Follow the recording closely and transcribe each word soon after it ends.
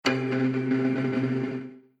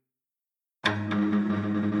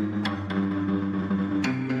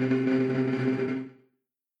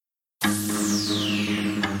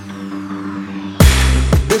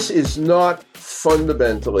This is not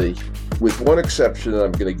fundamentally, with one exception that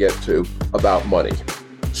I'm going to get to, about money.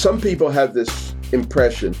 Some people have this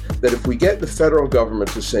impression that if we get the federal government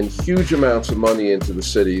to send huge amounts of money into the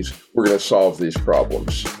cities, we're going to solve these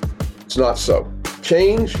problems. It's not so.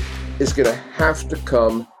 Change is going to have to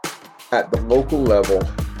come at the local level,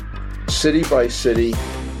 city by city,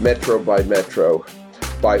 metro by metro,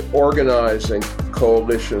 by organizing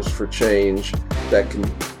coalitions for change that can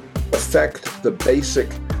affect the basic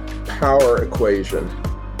power equation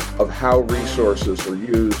of how resources are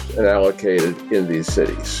used and allocated in these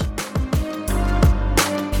cities.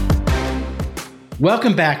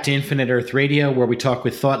 Welcome back to Infinite Earth Radio, where we talk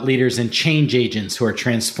with thought leaders and change agents who are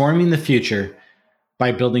transforming the future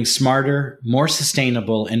by building smarter, more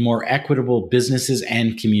sustainable, and more equitable businesses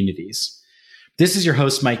and communities. This is your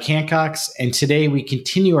host, Mike Hancox, and today we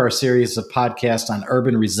continue our series of podcasts on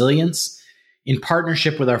urban resilience in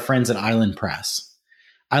partnership with our friends at Island Press.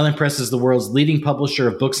 Island Press is the world's leading publisher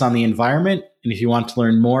of books on the environment, and if you want to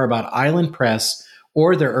learn more about Island Press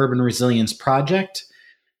or their urban resilience project,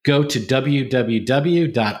 go to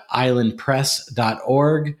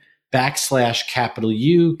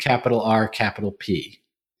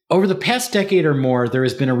www.islandpress.org/U, Over the past decade or more, there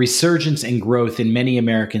has been a resurgence in growth in many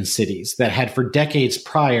American cities that had for decades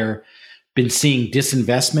prior been seeing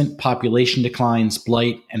disinvestment, population declines,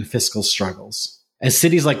 blight, and fiscal struggles. As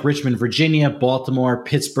cities like Richmond, Virginia, Baltimore,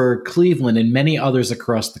 Pittsburgh, Cleveland, and many others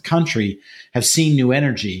across the country have seen new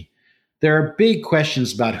energy, there are big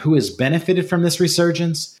questions about who has benefited from this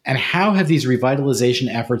resurgence and how have these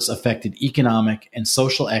revitalization efforts affected economic and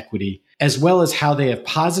social equity, as well as how they have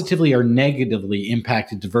positively or negatively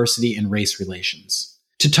impacted diversity and race relations.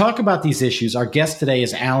 To talk about these issues, our guest today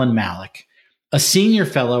is Alan Malek, a senior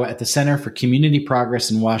fellow at the Center for Community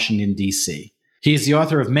Progress in Washington, D.C. He is the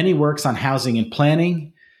author of many works on housing and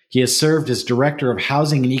planning. He has served as Director of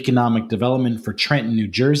Housing and Economic Development for Trenton, New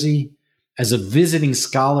Jersey, as a visiting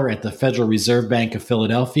scholar at the Federal Reserve Bank of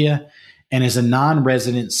Philadelphia, and as a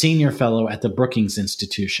non-resident senior fellow at the Brookings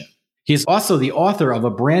Institution. He is also the author of a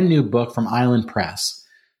brand new book from Island Press,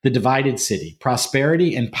 The Divided City: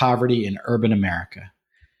 Prosperity and Poverty in Urban America.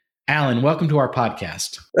 Alan, welcome to our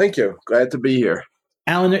podcast. Thank you. Glad to be here.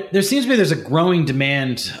 Alan, there seems to be there's a growing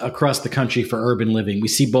demand across the country for urban living. We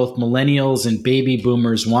see both millennials and baby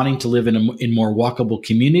boomers wanting to live in more walkable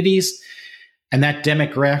communities, and that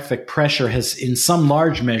demographic pressure has, in some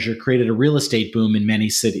large measure, created a real estate boom in many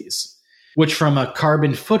cities, which from a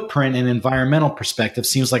carbon footprint and environmental perspective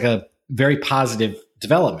seems like a very positive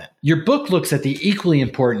development. Your book looks at the equally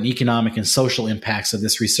important economic and social impacts of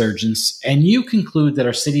this resurgence, and you conclude that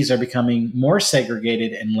our cities are becoming more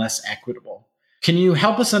segregated and less equitable. Can you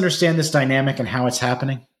help us understand this dynamic and how it's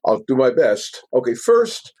happening? I'll do my best. Okay,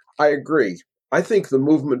 first, I agree. I think the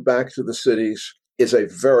movement back to the cities is a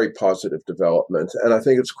very positive development, and I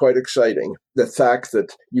think it's quite exciting. The fact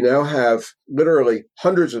that you now have literally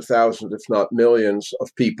hundreds of thousands, if not millions, of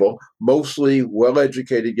people, mostly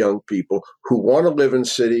well-educated young people, who want to live in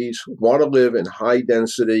cities, want to live in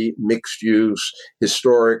high-density, mixed-use,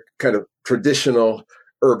 historic, kind of traditional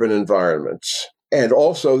urban environments. And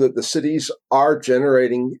also that the cities are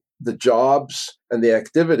generating the jobs and the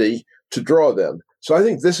activity to draw them. So I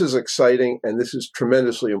think this is exciting, and this is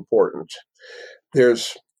tremendously important.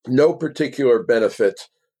 There's no particular benefit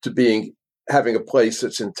to having a place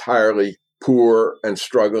that's entirely poor and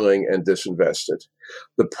struggling and disinvested.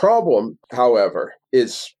 The problem, however,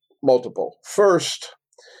 is multiple. First,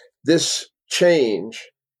 this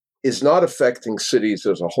change is not affecting cities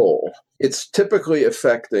as a whole. It's typically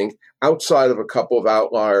affecting, outside of a couple of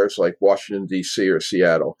outliers like Washington, D.C. or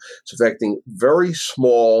Seattle, it's affecting very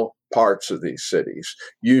small parts of these cities,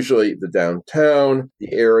 usually the downtown,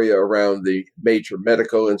 the area around the major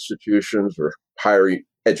medical institutions or higher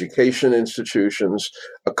education institutions,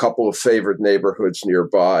 a couple of favored neighborhoods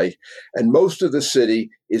nearby, and most of the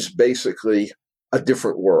city is basically a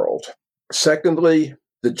different world. Secondly,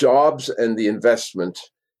 the jobs and the investment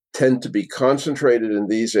tend to be concentrated in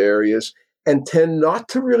these areas and tend not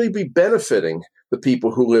to really be benefiting the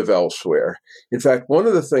people who live elsewhere. In fact, one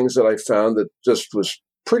of the things that I found that just was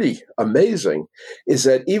pretty amazing is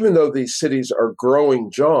that even though these cities are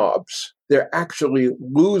growing jobs, they're actually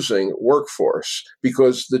losing workforce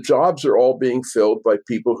because the jobs are all being filled by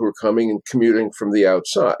people who are coming and commuting from the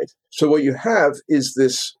outside. So what you have is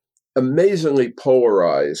this amazingly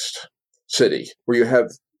polarized city where you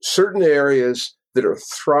have certain areas that are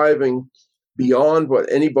thriving beyond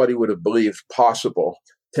what anybody would have believed possible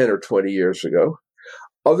 10 or 20 years ago.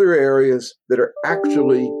 Other areas that are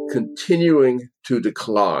actually continuing to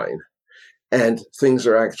decline, and things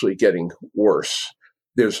are actually getting worse.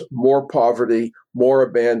 There's more poverty, more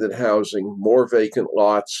abandoned housing, more vacant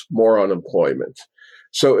lots, more unemployment.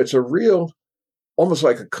 So it's a real, almost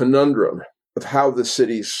like a conundrum of how the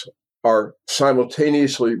cities are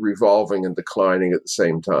simultaneously revolving and declining at the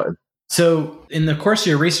same time. So in the course of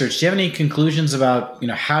your research, do you have any conclusions about,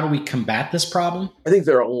 how do we combat this problem? I think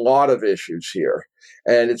there are a lot of issues here,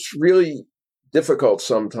 and it's really difficult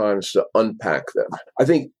sometimes to unpack them. I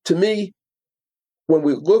think, to me, when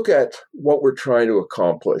we look at what we're trying to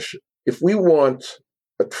accomplish, if we want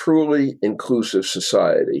a truly inclusive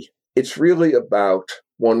society, it's really about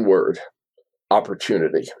one word: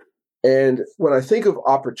 opportunity. And when I think of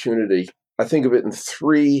opportunity, I think of it in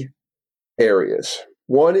three areas.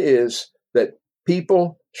 One is that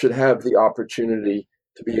people should have the opportunity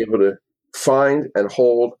to be able to find and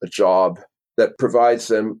hold a job that provides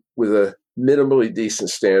them with a minimally decent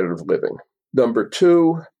standard of living. Number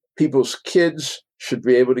two, people's kids should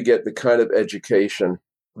be able to get the kind of education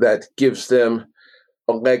that gives them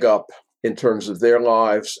a leg up in terms of their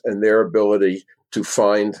lives and their ability to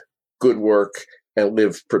find good work and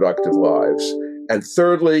live productive lives. And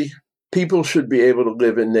thirdly, people should be able to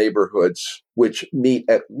live in neighborhoods which meet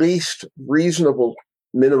at least reasonable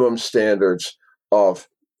minimum standards of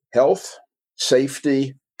health,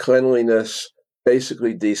 safety, cleanliness,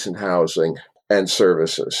 basically decent housing and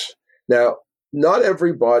services. Now, not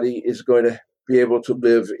everybody is going to be able to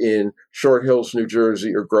live in Short Hills, New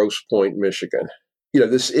Jersey, or Grosse Pointe, Michigan.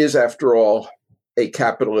 This is, after all, a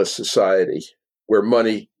capitalist society where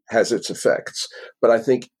money has its effects. But I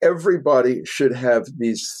think everybody should have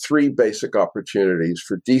these three basic opportunities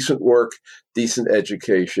for decent work, decent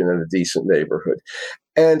education, and a decent neighborhood.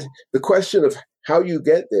 And the question of how you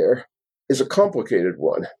get there is a complicated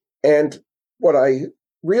one. And what I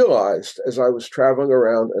realized as I was traveling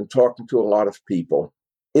around and talking to a lot of people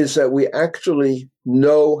is that we actually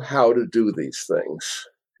know how to do these things.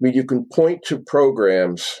 I mean, you can point to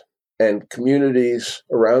programs and communities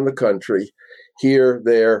around the country, here,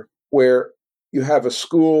 there, where you have a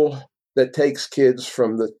school that takes kids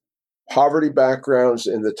from the poverty backgrounds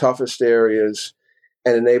in the toughest areas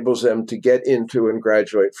and enables them to get into and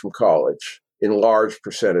graduate from college in large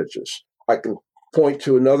percentages. I can point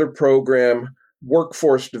to another program,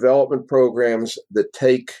 workforce development programs that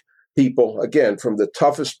take people, again, from the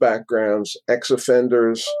toughest backgrounds,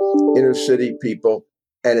 ex-offenders, inner city people,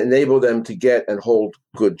 and enable them to get and hold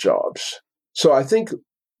good jobs. So I think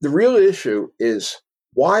the real issue is,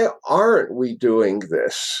 why aren't we doing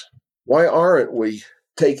this? Why aren't we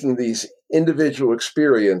taking these individual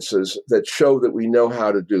experiences that show that we know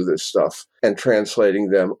how to do this stuff and translating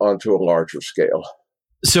them onto a larger scale?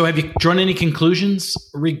 So have you drawn any conclusions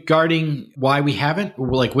regarding why we haven't?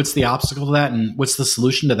 Like, what's the obstacle to that, and what's the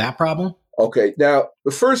solution to that problem? Okay, now,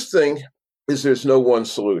 the first thing is there's no one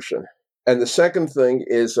solution. And the second thing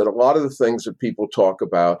is that a lot of the things that people talk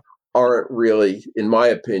about aren't really, in my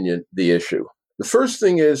opinion, the issue. The first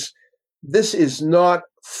thing is, this is not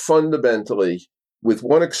fundamentally, with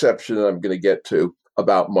one exception that I'm going to get to,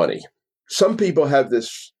 about money. Some people have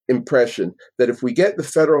this impression that if we get the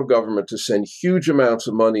federal government to send huge amounts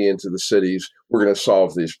of money into the cities, we're going to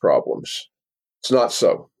solve these problems. It's not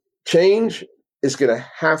so. Change is going to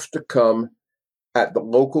have to come at the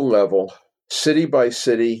local level, city by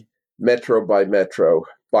city, metro by metro,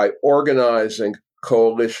 by organizing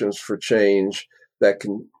coalitions for change that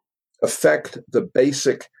can affect the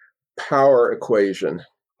basic power equation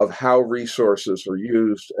of how resources are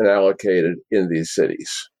used and allocated in these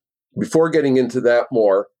cities. Before getting into that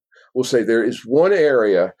more, we'll say there is one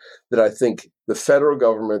area that I think the federal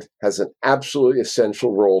government has an absolutely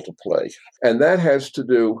essential role to play. And that has to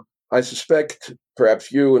do, I suspect,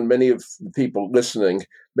 perhaps you and many of the people listening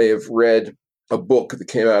may have read a book that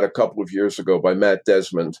came out a couple of years ago by Matt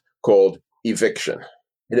Desmond called Eviction.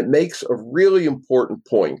 And it makes a really important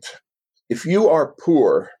point. If you are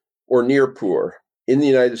poor or near poor in the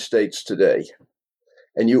United States today,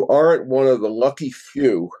 and you aren't one of the lucky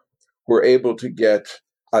few who are able to get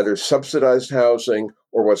either subsidized housing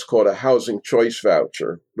or what's called a housing choice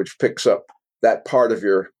voucher, which picks up that part of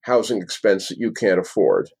your housing expense that you can't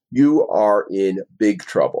afford, you are in big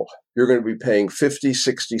trouble. You're going to be paying 50,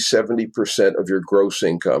 60, 70% of your gross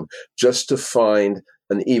income just to find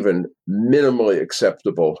an even minimally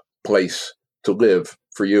acceptable place to live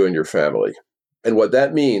for you and your family. And what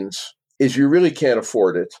that means is you really can't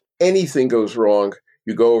afford it. Anything goes wrong,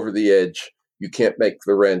 you go over the edge, you can't make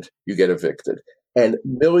the rent, you get evicted. And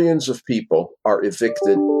millions of people are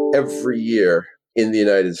evicted every year in the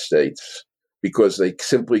United States because they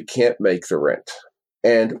simply can't make the rent.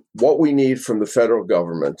 And what we need from the federal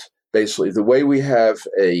government, basically, the way we have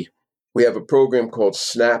a program called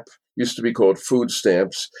SNAP, used to be called food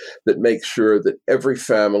stamps, that make sure that every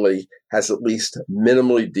family has at least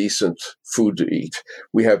minimally decent food to eat.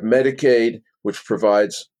 We have Medicaid, which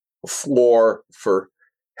provides a floor for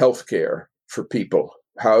health care for people,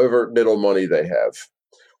 however little money they have.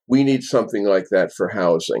 We need something like that for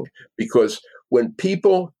housing, because when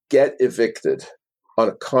people get evicted on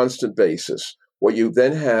a constant basis, what you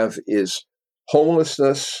then have is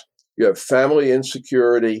homelessness, you have family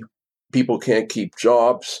insecurity, people can't keep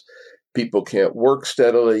jobs, people can't work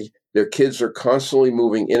steadily, their kids are constantly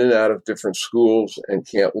moving in and out of different schools and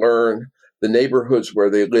can't learn. The neighborhoods where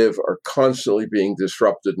they live are constantly being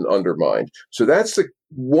disrupted and undermined. So that's the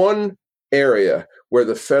one area where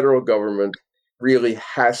the federal government really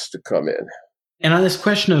has to come in. And on this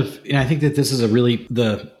question of, I think that this is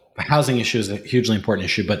the housing issue is a hugely important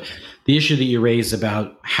issue, but the issue that you raise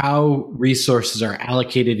about how resources are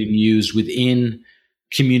allocated and used within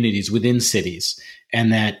communities, within cities,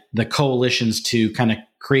 and that the coalitions to kind of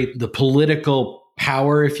create the political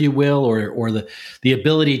power, if you will, or the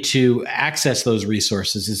ability to access those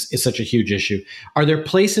resources is such a huge issue. Are there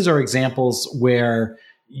places or examples where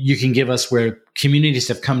you can give us where communities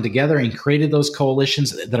have come together and created those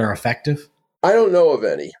coalitions that are effective? I don't know of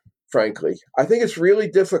any, frankly. I think it's really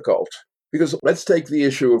difficult because let's take the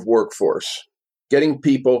issue of workforce, getting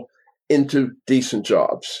people into decent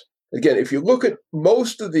jobs. Again, if you look at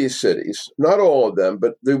most of these cities, not all of them,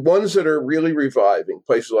 but the ones that are really reviving,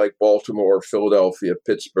 places like Baltimore, Philadelphia,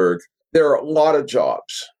 Pittsburgh, there are a lot of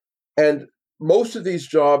jobs. And most of these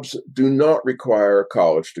jobs do not require a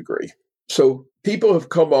college degree. So people have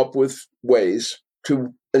come up with ways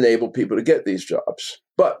to enable people to get these jobs.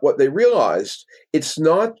 But what they realized, it's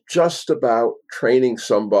not just about training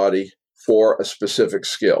somebody for a specific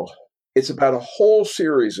skill. It's about a whole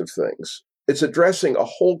series of things. It's addressing a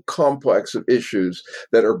whole complex of issues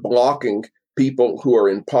that are blocking people who are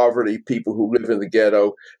in poverty, people who live in the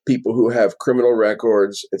ghetto, people who have criminal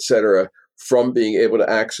records, etc., from being able to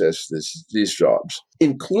access these jobs,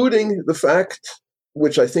 including the fact,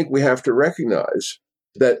 which I think we have to recognize,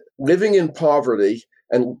 that living in poverty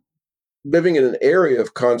and living in an area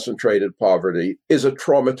of concentrated poverty is a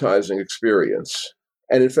traumatizing experience.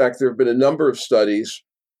 And in fact, there have been a number of studies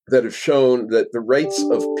that have shown that the rates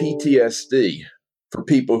of PTSD for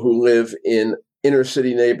people who live in inner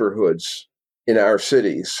city neighborhoods in our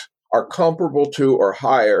cities are comparable to or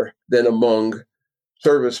higher than among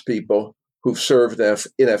service people who've served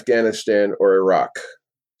in Afghanistan or Iraq.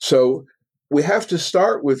 So we have to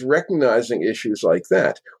start with recognizing issues like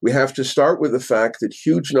that. We have to start with the fact that a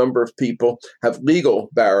huge number of people have legal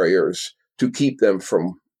barriers to keep them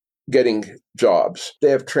from getting jobs. They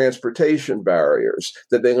have transportation barriers,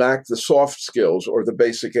 that they lack the soft skills or the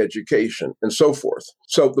basic education, and so forth.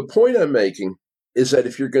 So the point I'm making is that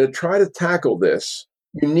if you're going to try to tackle this,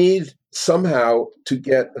 you need somehow to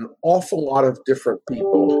get an awful lot of different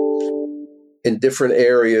people in different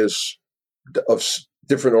areas of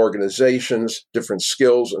different organizations, different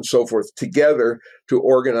skills, and so forth together to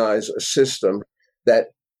organize a system that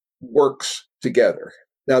works together.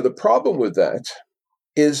 Now, the problem with that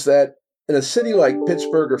is that in a city like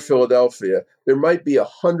Pittsburgh or Philadelphia, there might be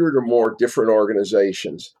 100 or more different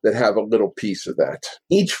organizations that have a little piece of that.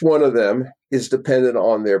 Each one of them is dependent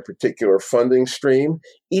on their particular funding stream.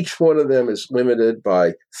 Each one of them is limited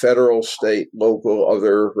by federal, state, local,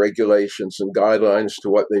 other regulations and guidelines to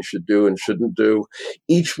what they should do and shouldn't do.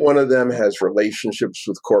 Each one of them has relationships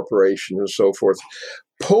with corporations and so forth.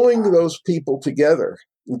 Pulling those people together,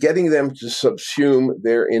 getting them to subsume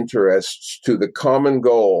their interests to the common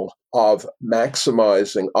goal of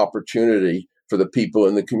maximizing opportunity for the people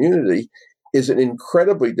in the community is an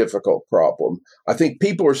incredibly difficult problem. I think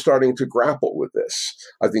people are starting to grapple with this.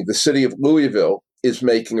 I think the city of Louisville is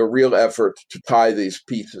making a real effort to tie these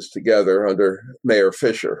pieces together under Mayor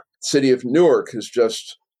Fisher. The city of Newark has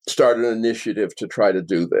just started an initiative to try to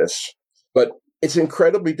do this. But it's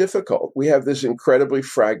incredibly difficult. We have this incredibly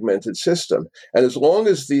fragmented system. And as long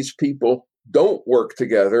as these people don't work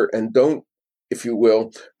together and don't, if you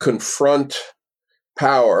will, confront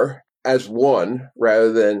power as one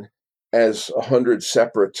rather than as 100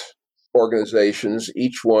 separate organizations,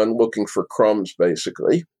 each one looking for crumbs,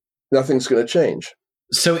 basically, nothing's going to change.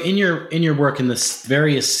 So in your work in the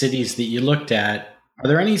various cities that you looked at, are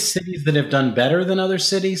there any cities that have done better than other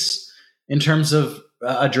cities in terms of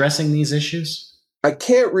addressing these issues? I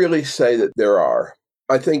can't really say that there are.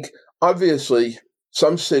 I think, obviously,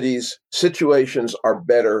 some cities' situations are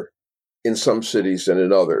better in some cities than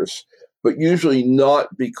in others, but usually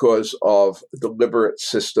not because of deliberate,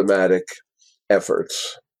 systematic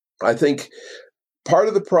efforts. I think part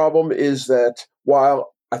of the problem is that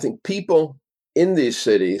while I think people in these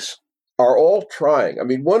cities are all trying. I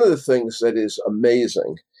mean, one of the things that is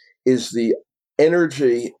amazing is the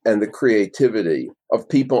energy and the creativity of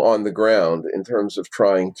people on the ground in terms of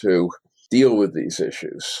trying to deal with these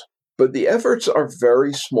issues. But the efforts are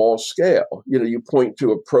very small scale. You point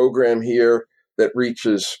to a program here that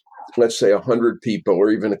reaches, let's say, 100 people or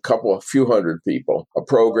even a few hundred people, a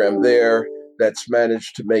program there that's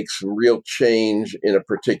managed to make some real change in a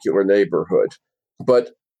particular neighborhood.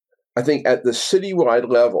 But I think at the citywide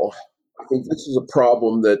level, I think this is a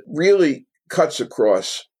problem that really cuts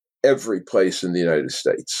across every place in the United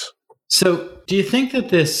States. So do you think that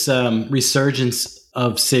this resurgence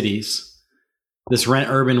of cities, this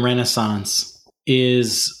urban renaissance,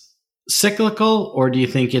 is cyclical, or do you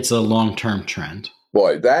think it's a long-term trend?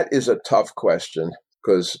 Boy, that is a tough question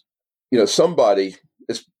because, somebody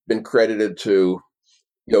has been credited to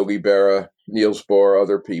Yogi Berra, Niels Bohr,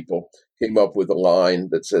 other people came up with a line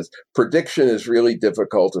that says, prediction is really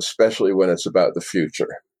difficult, especially when it's about the future.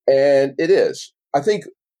 And it is. I think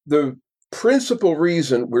the principal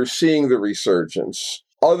reason we're seeing the resurgence,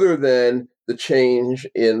 other than the change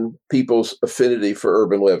in people's affinity for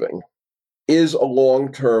urban living, is a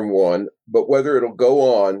long-term one, but whether it'll go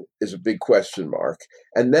on is a big question mark.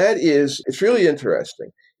 And that is, it's really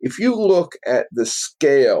interesting. If you look at the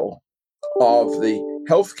scale of the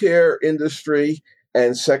healthcare industry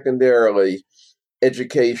and secondarily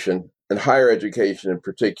education and higher education in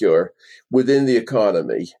particular within the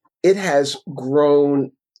economy, it has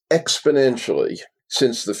grown exponentially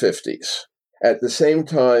since the 50s. At the same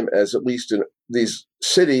time as, at least in these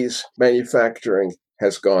cities, manufacturing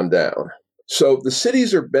has gone down. So the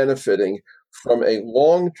cities are benefiting from a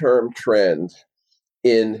long-term trend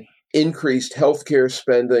in increased healthcare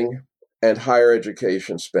spending and higher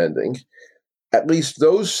education spending. At least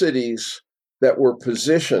those cities that were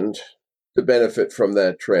positioned to benefit from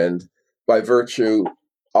that trend by virtue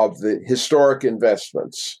of the historic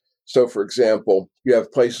investments. So, for example, you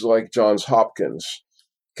have places like Johns Hopkins,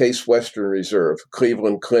 Case Western Reserve,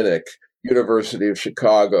 Cleveland Clinic, University of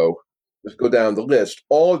Chicago. Let's go down the list.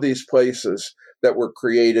 All of these places that were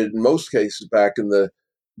created, in most cases, back in the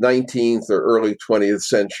 19th or early 20th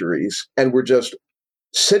centuries, and were just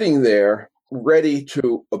sitting there ready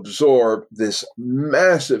to absorb this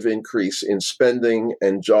massive increase in spending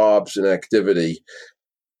and jobs and activity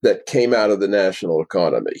that came out of the national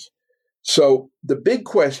economy. So the big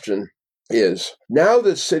question is, now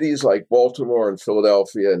that cities like Baltimore and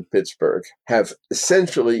Philadelphia and Pittsburgh have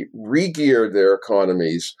essentially re-geared their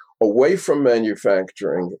economies away from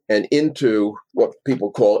manufacturing and into what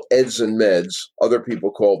people call eds and meds, other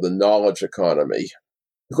people call the knowledge economy.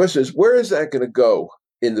 The question is, where is that going to go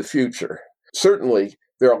in the future? Certainly,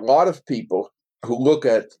 there are a lot of people who look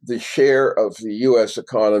at the share of the U.S.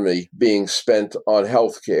 economy being spent on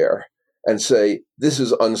healthcare and say, this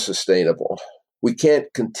is unsustainable. We can't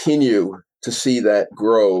continue to see that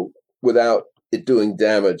grow without it doing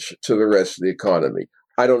damage to the rest of the economy.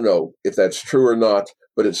 I don't know if that's true or not,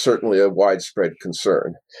 but it's certainly a widespread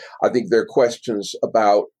concern. I think there are questions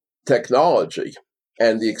about technology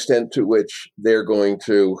and the extent to which they're going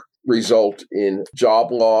to result in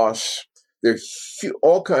job loss. There's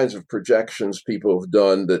all kinds of projections people have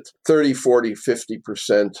done that 30, 40,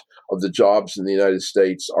 50% of the jobs in the United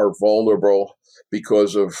States are vulnerable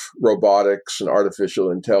because of robotics and artificial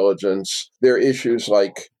intelligence. There are issues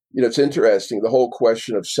like, it's interesting, the whole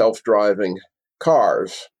question of self-driving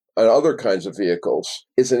cars and other kinds of vehicles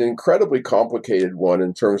is an incredibly complicated one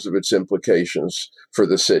in terms of its implications for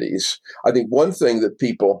the cities. I think one thing that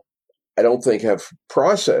people, I don't think, have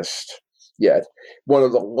processed yet, one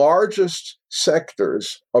of the largest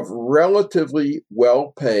sectors of relatively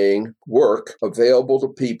well-paying work available to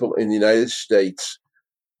people in the United States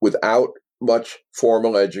without much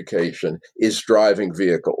formal education is driving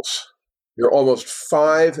vehicles. There are almost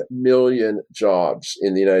 5 million jobs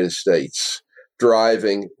in the United States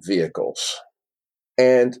driving vehicles,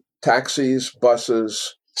 and taxis,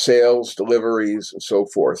 buses, sales, deliveries, and so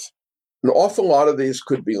forth. An awful lot of these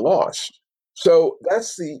could be lost. So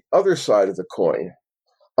that's the other side of the coin.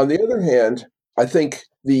 On the other hand, I think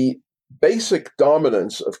the basic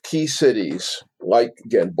dominance of key cities, like,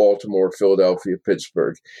 again, Baltimore, Philadelphia,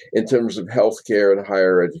 Pittsburgh, in terms of healthcare and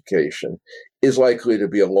higher education, is likely to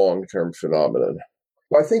be a long-term phenomenon.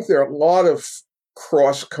 I think there are a lot of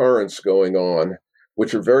cross currents going on,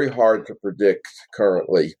 which are very hard to predict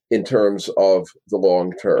currently in terms of the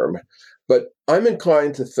long term. But I'm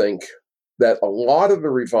inclined to think that a lot of the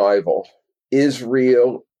revival is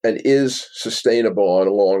real and is sustainable on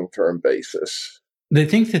a long-term basis. They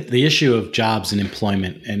think that the issue of jobs and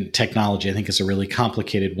employment and technology, I think, is a really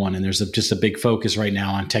complicated one. And there's just a big focus right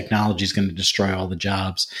now on technology is going to destroy all the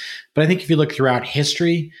jobs. But I think if you look throughout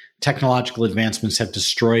history, technological advancements have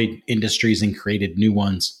destroyed industries and created new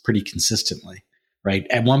ones pretty consistently, right?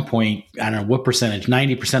 At one point, I don't know what percentage,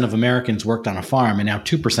 90% of Americans worked on a farm, and now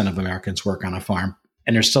 2% of Americans work on a farm.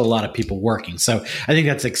 And there's still a lot of people working. So I think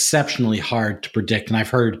that's exceptionally hard to predict. And I've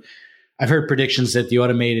heard predictions that the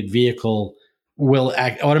automated vehicles will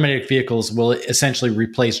essentially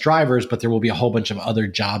replace drivers, but there will be a whole bunch of other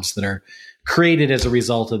jobs that are created as a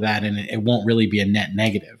result of that, and it won't really be a net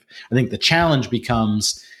negative. I think the challenge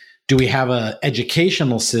becomes, do we have an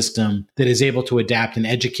educational system that is able to adapt and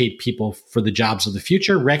educate people for the jobs of the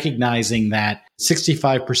future, recognizing that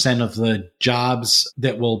 65% of the jobs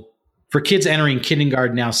that will, for kids entering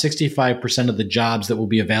kindergarten now, 65% of the jobs that will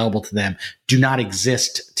be available to them do not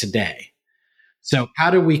exist today. So how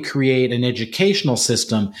do we create an educational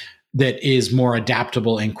system that is more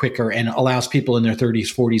adaptable and quicker and allows people in their 30s,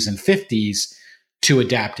 40s, and 50s to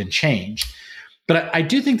adapt and change? But I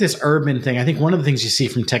do think this urban thing, I think one of the things you see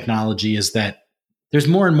from technology is that there's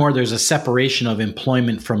a separation of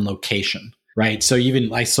employment from location, right? So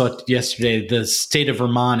even I saw it yesterday, the state of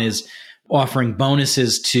Vermont is offering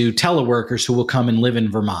bonuses to teleworkers who will come and live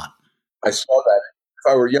in Vermont. I saw that.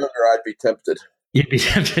 If I were younger, I'd be tempted. You'd be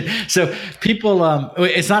tempted. So people,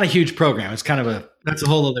 it's not a huge program. It's that's a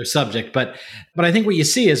whole other subject. But I think what you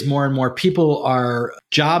see is more and more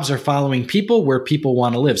jobs are following people where people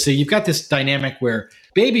want to live. So you've got this dynamic where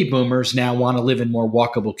baby boomers now want to live in more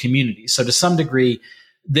walkable communities. So to some degree,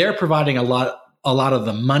 they're providing a lot of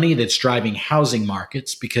the money that's driving housing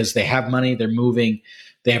markets because they have money, they're moving,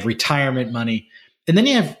 they have retirement money. And then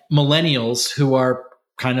you have millennials who are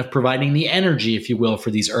kind of providing the energy, if you will,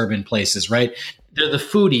 for these urban places, right? They're the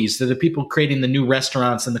foodies. They're the people creating the new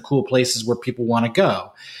restaurants and the cool places where people want to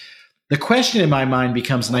go. The question in my mind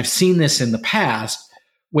becomes, and I've seen this in the past,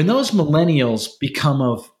 when those millennials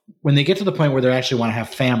when they get to the point where they actually want to have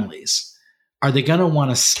families, are they going to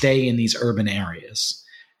want to stay in these urban areas?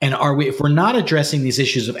 And if we're not addressing these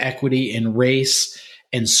issues of equity and race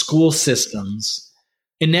and school systems,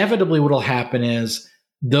 inevitably what will happen is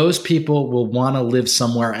those people will want to live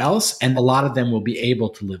somewhere else, and a lot of them will be able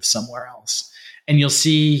to live somewhere else. And you'll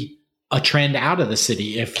see a trend out of the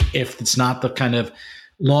city if it's not the kind of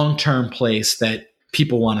long-term place that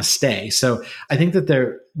people want to stay. So I think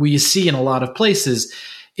that what you see in a lot of places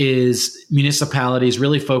is municipalities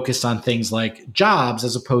really focused on things like jobs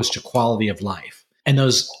as opposed to quality of life. And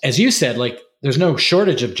those, as you said, there's no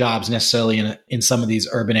shortage of jobs necessarily in some of these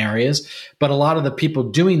urban areas, but a lot of the people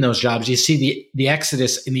doing those jobs, you see the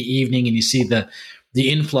exodus in the evening, and you see the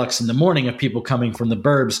influx in the morning of people coming from the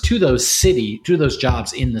burbs to those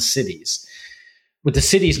jobs in the cities. What the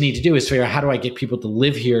cities need to do is figure out, how do I get people to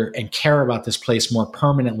live here and care about this place more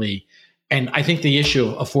permanently? And I think the issue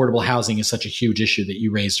of affordable housing is such a huge issue that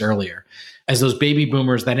you raised earlier. As those baby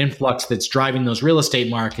boomers, that influx that's driving those real estate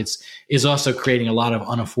markets is also creating a lot of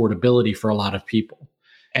unaffordability for a lot of people.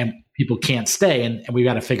 And people can't stay, and we've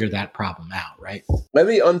got to figure that problem out, right? Let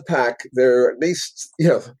me unpack. There are at least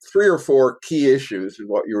 3 or 4 key issues in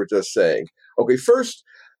what you were just saying. Okay, first,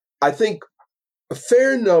 I think a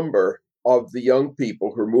fair number of the young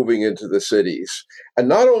people who are moving into the cities, and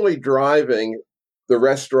not only driving the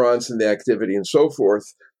restaurants and the activity and so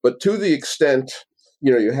forth, but to the extent,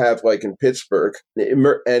 you have, like in Pittsburgh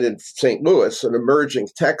and in St. Louis, an emerging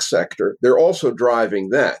tech sector, they're also driving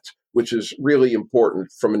that, which is really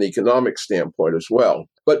important from an economic standpoint as well.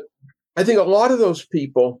 But I think a lot of those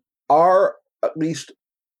people are at least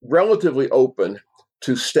relatively open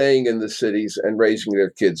to staying in the cities and raising their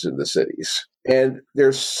kids in the cities. And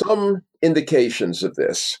there's some indications of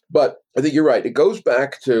this, but I think you're right. It goes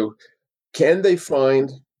back to, can they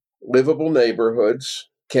find livable neighborhoods?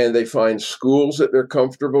 Can they find schools that they're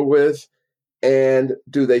comfortable with? And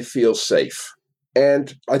do they feel safe?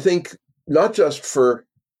 And I think not just for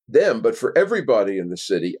them, but for everybody in the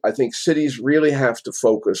city, I think cities really have to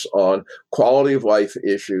focus on quality of life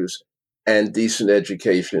issues and decent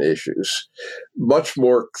education issues much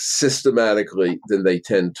more systematically than they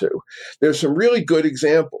tend to. There's some really good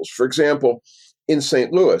examples. For example, in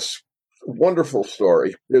St. Louis, wonderful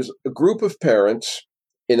story. There's a group of parents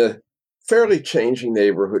in a fairly changing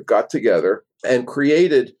neighborhood got together and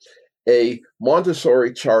created a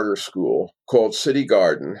Montessori charter school called City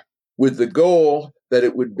Garden, with the goal that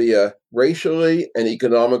it would be a racially and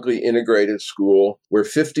economically integrated school where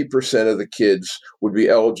 50% of the kids would be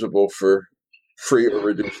eligible for free or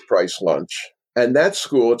reduced price lunch. And that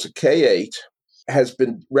school, it's a K-8, has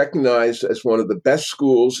been recognized as one of the best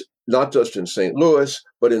schools not just in St. Louis,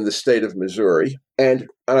 but in the state of Missouri. And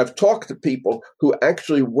I've talked to people who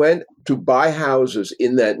actually went to buy houses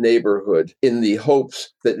in that neighborhood in the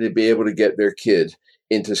hopes that they'd be able to get their kid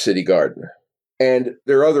into City Garden. And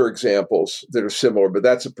there are other examples that are similar, but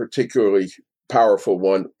that's a particularly powerful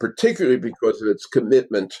one, particularly because of its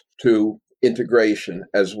commitment to integration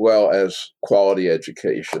as well as quality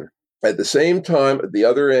education. At the same time, at the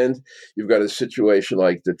other end, you've got a situation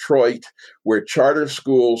like Detroit, where charter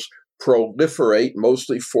schools proliferate,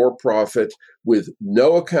 mostly for-profit, with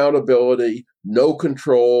no accountability, no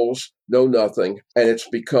controls, no nothing. And it's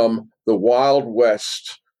become the Wild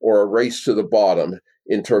West, or a race to the bottom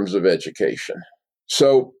in terms of education.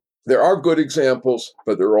 So there are good examples,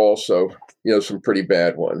 but there are also, some pretty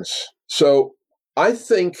bad ones. So I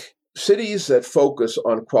think cities that focus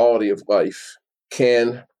on quality of life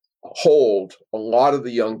can hold a lot of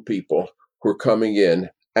the young people who are coming in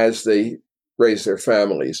as they raise their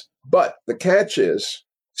families. But the catch is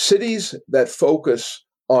cities that focus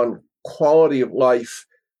on quality of life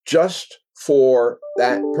just for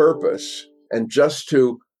that purpose and just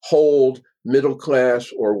to hold middle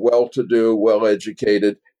class or well-to-do,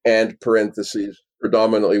 well-educated, and parentheses,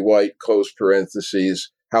 predominantly white, close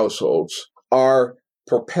parentheses, households are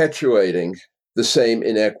perpetuating the same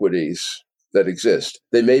inequities that exist.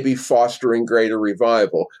 They may be fostering greater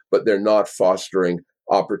revival, but they're not fostering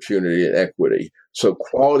opportunity and equity. So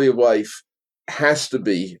quality of life has to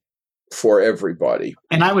be for everybody.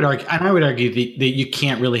 And I would argue that you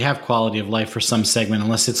can't really have quality of life for some segment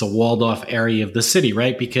unless it's a walled off area of the city,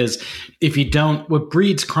 right? Because if you don't, what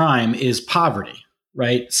breeds crime is poverty,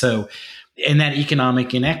 right? So, and that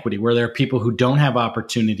economic inequity where there are people who don't have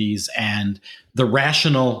opportunities, and the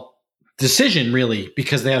rational decision, really,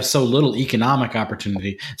 because they have so little economic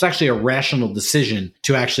opportunity, it's actually a rational decision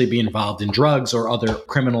to actually be involved in drugs or other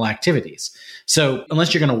criminal activities. So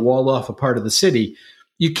unless you're going to wall off a part of the city,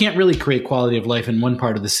 you can't really create quality of life in one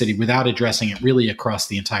part of the city without addressing it really across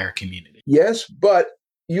the entire community. Yes, but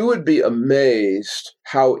you would be amazed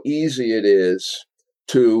how easy it is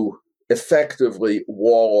to effectively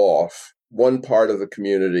wall off one part of the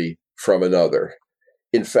community from another.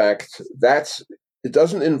 In fact, it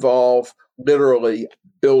doesn't involve literally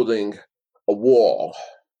building a wall.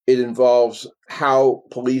 It involves how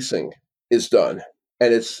policing is done.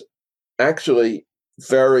 And it's actually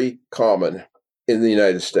very common in the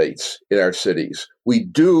United States, in our cities. We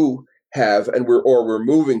do have, and we're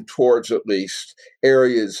moving towards at least,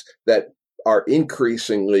 areas that are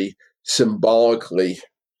increasingly symbolically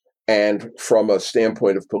and from a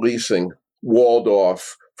standpoint of policing walled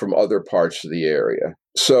off from other parts of the area.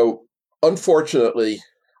 So unfortunately,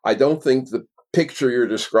 I don't think the picture you're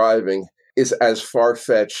describing is as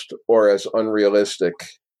far-fetched or as unrealistic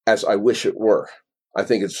as I wish it were. I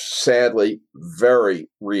think it's sadly very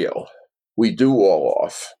real. We do wall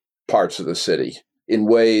off parts of the city in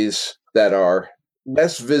ways that are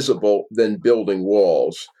less visible than building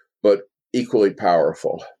walls, but equally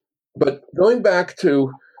powerful. But going back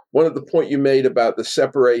to one of the points you made about the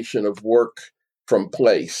separation of work from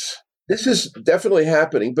place, this is definitely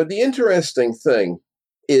happening. But the interesting thing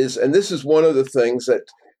is, and this is one of the things that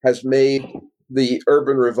has made the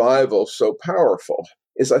urban revival so powerful,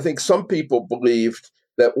 is I think some people believed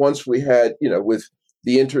that once we had, with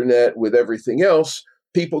the internet, with everything else,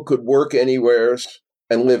 people could work anywheres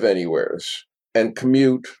and live anywheres and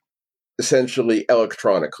commute essentially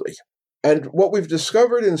electronically. And what we've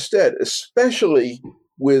discovered instead, especially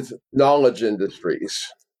with knowledge industries,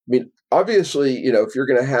 obviously, if you're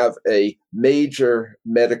going to have a major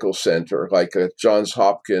medical center like a Johns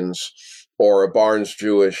Hopkins or a Barnes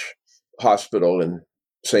Jewish Hospital in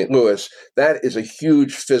St. Louis, that is a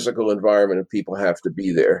huge physical environment and people have to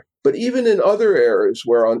be there. But even in other areas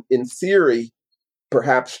where, in theory,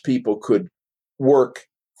 perhaps people could work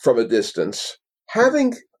from a distance,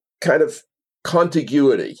 having kind of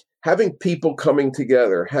contiguity, having people coming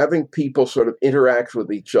together, having people sort of interact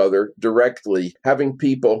with each other directly, having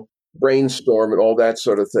people brainstorm and all that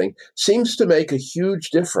sort of thing seems to make a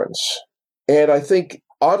huge difference. And I think,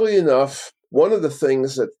 oddly enough, one of the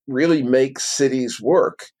things that really makes cities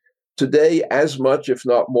work today as much, if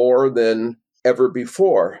not more than ever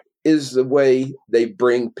before, is the way they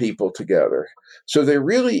bring people together. So there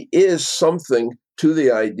really is something to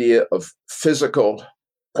the idea of physical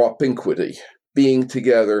propinquity, being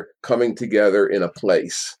together, coming together in a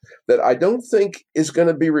place that I don't think is going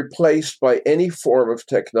to be replaced by any form of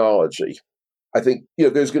technology. I think,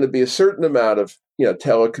 there's going to be a certain amount of,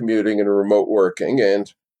 telecommuting and remote working,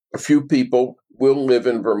 and a few people will live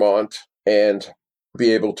in Vermont and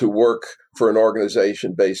be able to work for an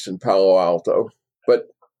organization based in Palo Alto. But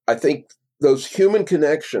I think those human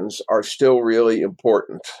connections are still really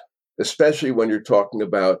important, especially when you're talking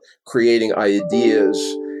about creating ideas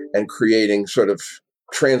and creating sort of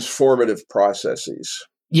transformative processes.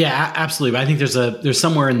 Yeah, absolutely. I think there's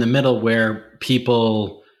somewhere in the middle where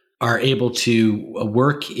people are able to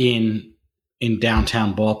work in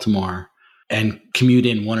downtown Baltimore and commute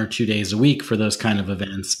in 1 or 2 days a week for those kind of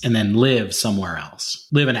events, and then live somewhere else,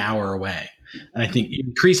 live an hour away. And I think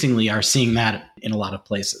increasingly are seeing that in a lot of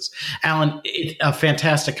places. Alan, a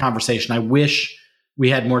fantastic conversation. I wish we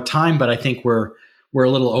had more time, but I think we're a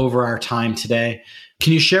little over our time today.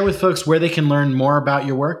 Can you share with folks where they can learn more about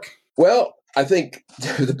your work? Well, I think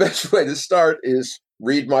the best way to start is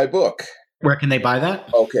read my book. Where can they buy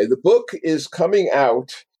that? Okay, the book is coming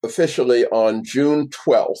out officially on June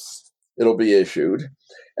 12th. It'll be issued,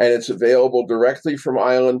 and it's available directly from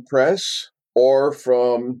Island Press or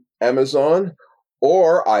from Amazon,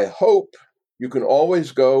 or I hope you can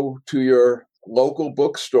always go to your local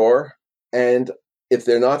bookstore, and if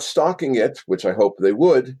they're not stocking it, which I hope they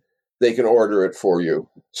would, they can order it for you.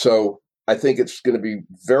 So I think it's going to be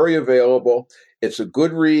very available. It's a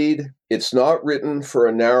good read. It's not written for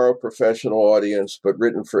a narrow professional audience, but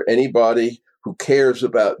written for anybody who cares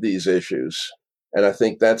about these issues. And I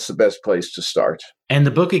think that's the best place to start. And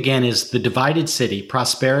the book, again, is The Divided City,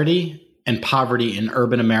 Prosperity and Poverty in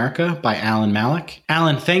Urban America by Alan Malek.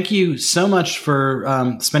 Alan, thank you so much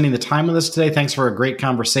for spending the time with us today. Thanks for a great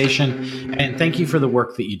conversation. And thank you for the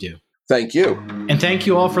work that you do. Thank you. And thank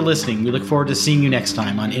you all for listening. We look forward to seeing you next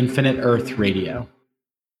time on Infinite Earth Radio.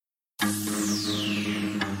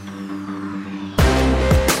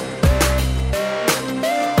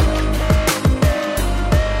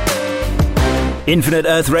 Infinite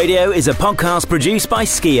Earth Radio is a podcast produced by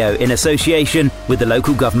Skio in association with the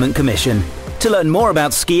Local Government Commission. To learn more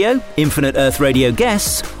about Skio, Infinite Earth Radio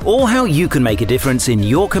guests, or how you can make a difference in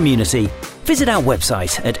your community, visit our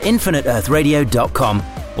website at infiniteearthradio.com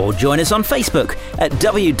or join us on Facebook at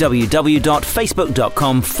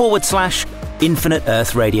www.facebook.com/Infinite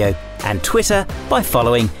Earth Radio and Twitter by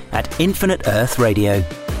following @Infinite Earth Radio.